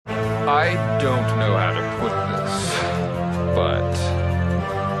I don't know how to put this, but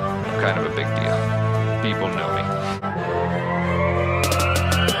I'm kind of a big deal. People know me.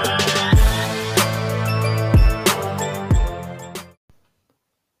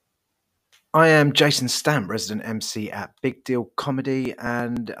 I am Jason Stamp, resident MC at Big Deal Comedy,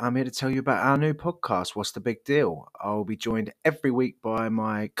 and I'm here to tell you about our new podcast, What's the Big Deal? I'll be joined every week by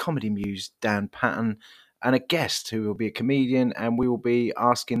my comedy muse, Dan Patton, and a guest who will be a comedian, and we will be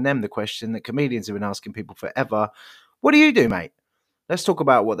asking them the question that comedians have been asking people forever. What do you do, mate? Let's talk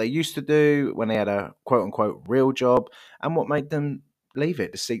about what they used to do when they had a quote-unquote real job and what made them leave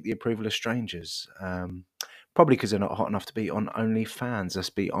it to seek the approval of strangers. Probably because they're not hot enough to be on OnlyFans, let's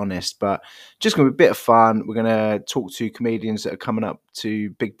be honest. But just going to be a bit of fun. We're going to talk to comedians that are coming up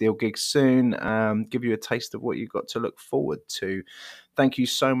to big deal gigs soon, give you a taste of what you've got to look forward to. Thank you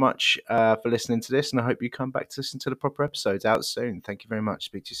so much for listening to this, and I hope you come back to listen to the proper episodes out soon. Thank you very much.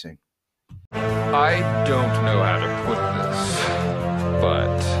 Speak to you soon. I don't know how to put this,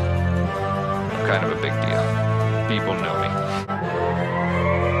 but I'm kind of a big deal. People know me.